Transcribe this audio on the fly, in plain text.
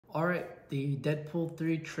All right, the Deadpool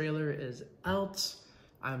 3 trailer is out.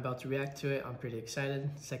 I'm about to react to it. I'm pretty excited.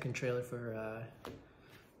 Second trailer for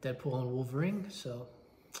Deadpool and Wolverine. So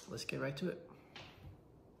let's get right to it.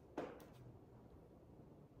 I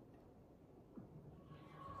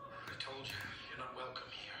told you, you're not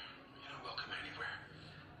welcome here. You're not welcome anywhere.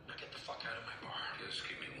 Now get the fuck out of my bar. Just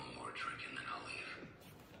give me one more drink and then I'll leave.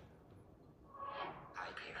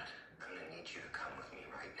 Hi, Peanut. I'm gonna need you to come with me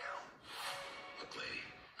right now. Look, lady,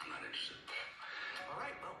 I'm not interested. All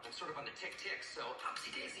right, well, I'm sort of on the tick-tick, so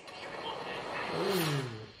topsy-daisy. Here we go.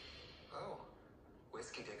 Oh,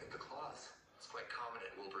 whiskey dick at the claws. It's quite common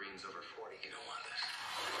at Wolverines over 40. You don't want this.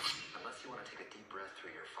 Unless you want to take a deep breath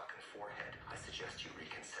through your fucking forehead, I suggest you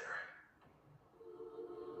reconsider.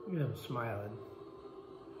 Look at him smiling.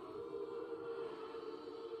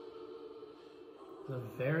 The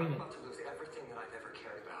very... I'm about to lose everything that I've ever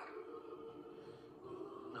cared about.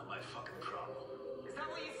 Not my fucking problem. Is that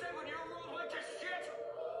what you said when your world went to shit?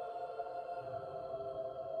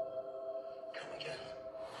 Come again.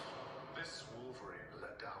 This Wolverine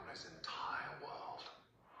let down his entire world.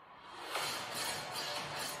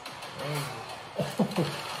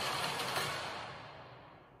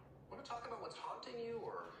 Want to talk about what's haunting you,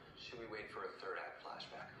 or should we wait for a third act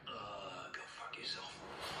flashback? Go fuck yourself.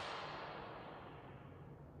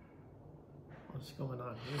 What's going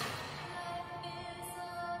on here?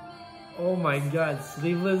 Oh my god,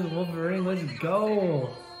 sleeveless Wolverine, let's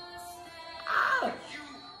go! Ah! You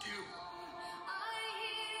do.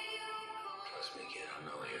 Trust me, kid, I'm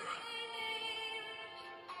no hero.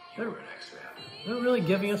 You were an X-Man. They're really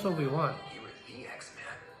giving us what we want. You were the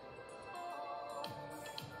X-Man.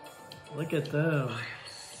 Look at them. I am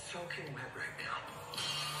soaking wet right now.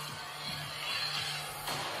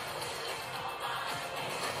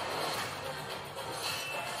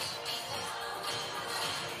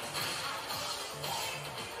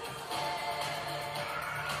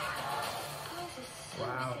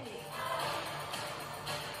 Wow.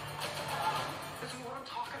 This is what I'm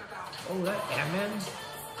talking about. Oh, that Ant-Man?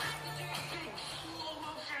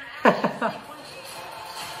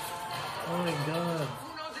 Oh my god.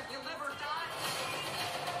 Who knows if you live or die?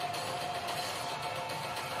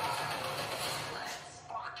 Let's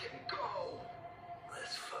fucking go.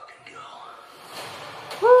 Let's fucking go.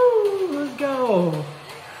 Woo! Let's go!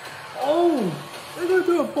 Oh! They're going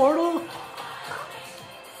through a portal?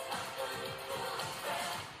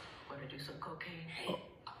 Want to do some cocaine? Hey,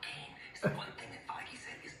 cocaine is the one thing that Feige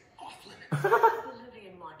said is off limits.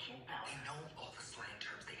 Bolivian marching band. They know all the slang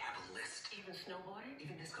terms. They have a list. Even snowboarding?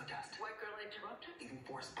 Even disco dust. White girl interrupted? Even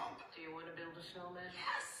force bump. Do you want to build a snowman?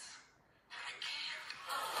 Yes. I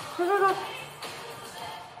can't.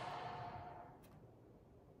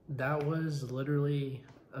 That was literally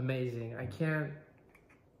amazing. I can't...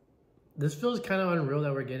 This feels kind of unreal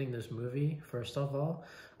that we're getting this movie, first of all.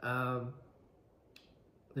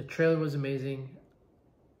 The trailer was amazing.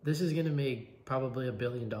 This is going to make probably $1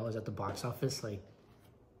 billion at the box office. Like,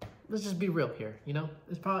 let's just be real here, you know?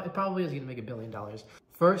 It probably is going to make $1 billion.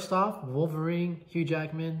 First off, Wolverine, Hugh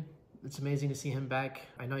Jackman. It's amazing to see him back.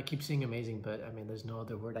 I know I keep saying amazing, but I mean, there's no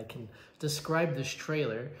other word I can describe this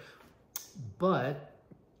trailer. But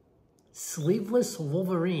sleeveless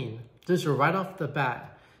Wolverine, just right off the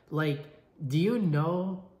bat. Like, do you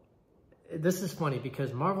know, this is funny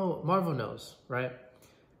because Marvel knows, right?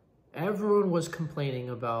 Everyone was complaining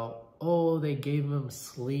about, oh, they gave him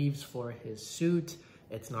sleeves for his suit.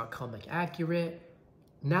 It's not comic accurate.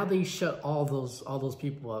 Now they shut all those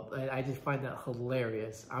people up. I just find that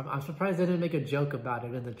hilarious. I'm surprised they didn't make a joke about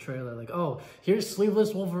it in the trailer. Like, oh, here's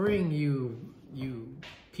sleeveless Wolverine, you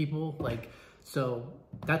people. Like, so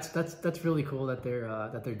that's really cool that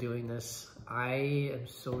they're doing this. I am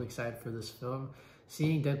so excited for this film.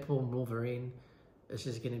 Seeing Deadpool and Wolverine, it's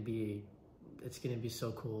gonna be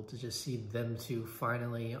so cool to just see them two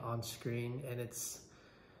finally on screen. And it's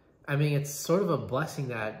sort of a blessing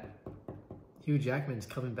that Hugh Jackman's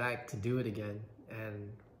coming back to do it again.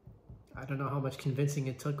 And I don't know how much convincing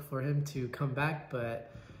it took for him to come back,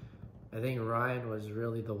 but I think Ryan was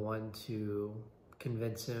really the one to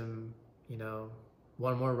convince him, you know,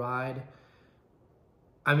 one more ride.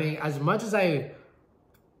 I mean, as much as I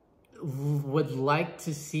would like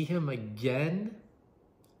to see him again,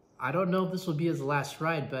 I don't know if this will be his last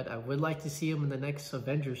ride, but I would like to see him in the next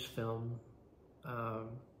Avengers film,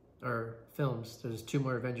 or films. There's 2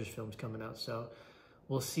 more Avengers films coming out, so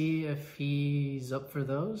we'll see if he's up for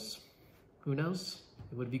those. Who knows?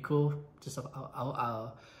 It would be cool. Just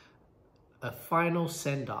a final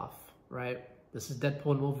send-off, right? This is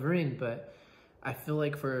Deadpool and Wolverine, but I feel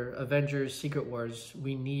like for Avengers Secret Wars,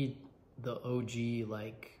 we need the OG,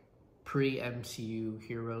 like, pre-MCU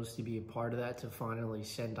heroes to be a part of that, to finally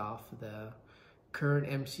send off the current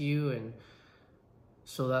MCU, and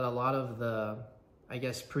so that a lot of the, I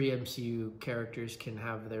guess, pre-MCU characters can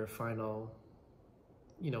have their final,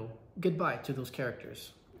 you know, goodbye to those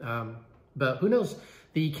characters. But who knows?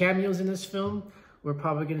 The cameos in this film, we're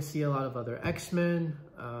probably going to see a lot of other X-Men,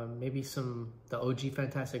 maybe the OG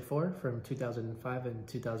Fantastic Four from 2005 and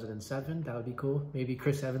 2007. That would be cool. Maybe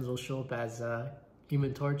Chris Evans will show up as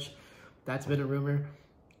Human Torch. That's been a rumor.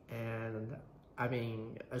 And I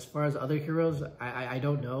mean, as far as other heroes, I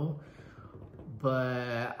don't know.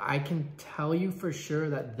 But I can tell you for sure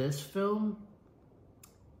that this film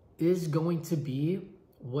is going to be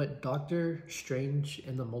what Doctor Strange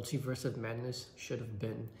in the Multiverse of Madness should have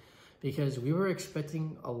been. Because we were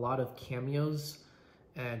expecting a lot of cameos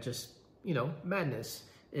and just, you know, madness.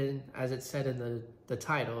 And as it said in the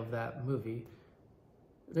title of that movie,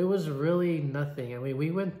 there was really nothing. I mean, we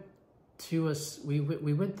went through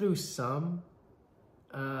some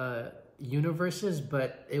universes,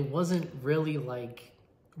 but it wasn't really like,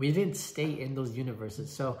 we didn't stay in those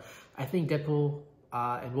universes. So I think Deadpool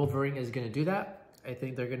and Wolverine is going to do that. I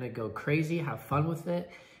think they're going to go crazy, have fun with it,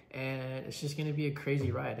 and it's just going to be a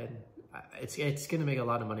crazy ride, and it's going to make a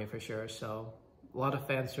lot of money for sure. So a lot of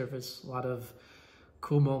fan service, a lot of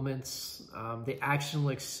cool moments. The action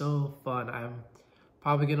looks so fun. I'm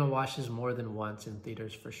probably going to watch this more than once in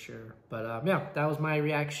theaters for sure. But yeah, that was my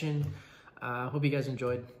reaction. Hope you guys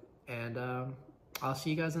enjoyed, and I'll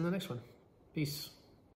see you guys in the next one. Peace.